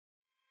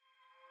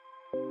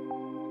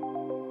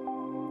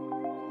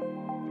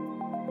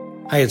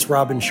Hi, it's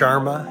Robin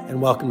Sharma,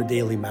 and welcome to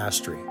Daily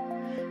Mastery.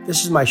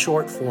 This is my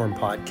short-form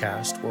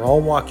podcast where I'll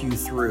walk you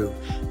through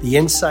the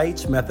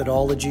insights,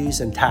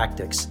 methodologies, and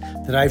tactics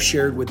that I've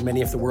shared with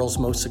many of the world's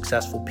most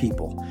successful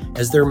people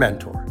as their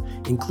mentor,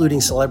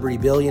 including celebrity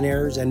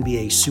billionaires,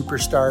 NBA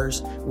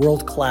superstars,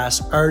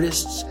 world-class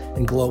artists,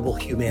 and global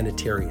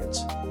humanitarians.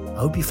 I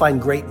hope you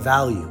find great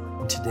value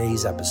in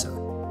today's episode.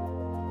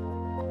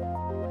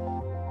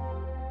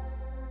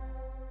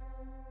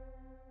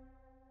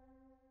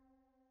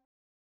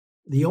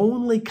 The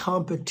only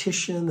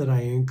competition that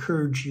I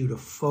encourage you to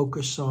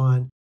focus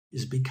on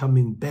is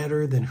becoming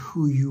better than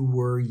who you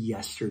were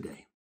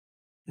yesterday.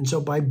 And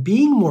so by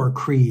being more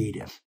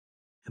creative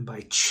and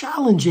by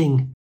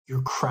challenging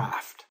your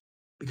craft,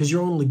 because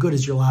you're only good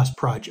as your last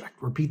project.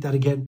 Repeat that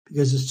again,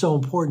 because it's so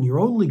important. You're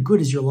only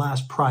good as your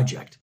last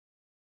project.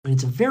 And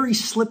it's a very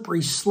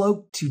slippery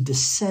slope to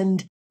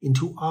descend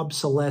into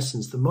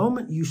obsolescence. The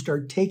moment you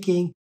start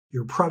taking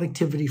your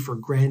productivity for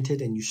granted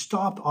and you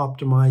stop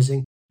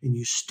optimizing, and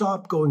you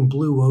stop going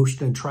blue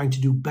ocean and trying to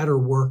do better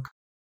work,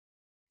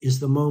 is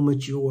the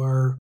moment you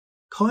are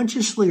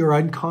consciously or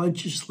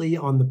unconsciously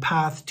on the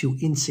path to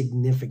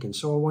insignificance.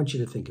 So I want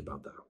you to think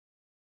about that.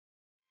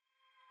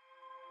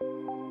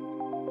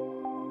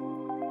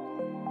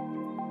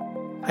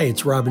 Hi,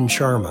 it's Robin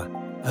Sharma.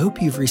 I hope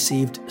you've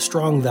received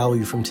strong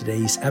value from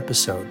today's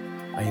episode.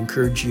 I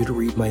encourage you to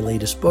read my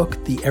latest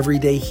book, The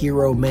Everyday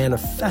Hero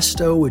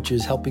Manifesto, which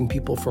is helping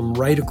people from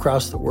right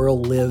across the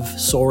world live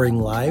soaring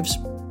lives.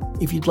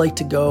 If you'd like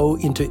to go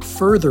into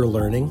further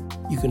learning,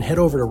 you can head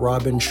over to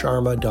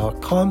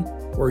robinsharma.com,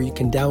 where you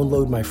can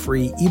download my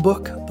free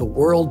ebook, The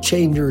World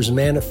Changers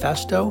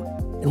Manifesto.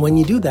 And when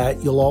you do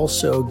that, you'll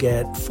also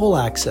get full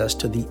access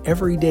to the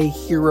Everyday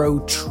Hero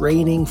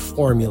Training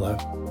Formula,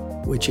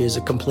 which is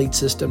a complete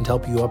system to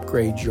help you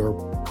upgrade your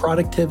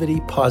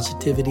productivity,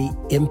 positivity,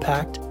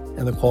 impact,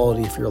 and the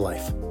quality of your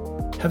life.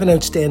 Have an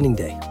outstanding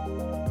day.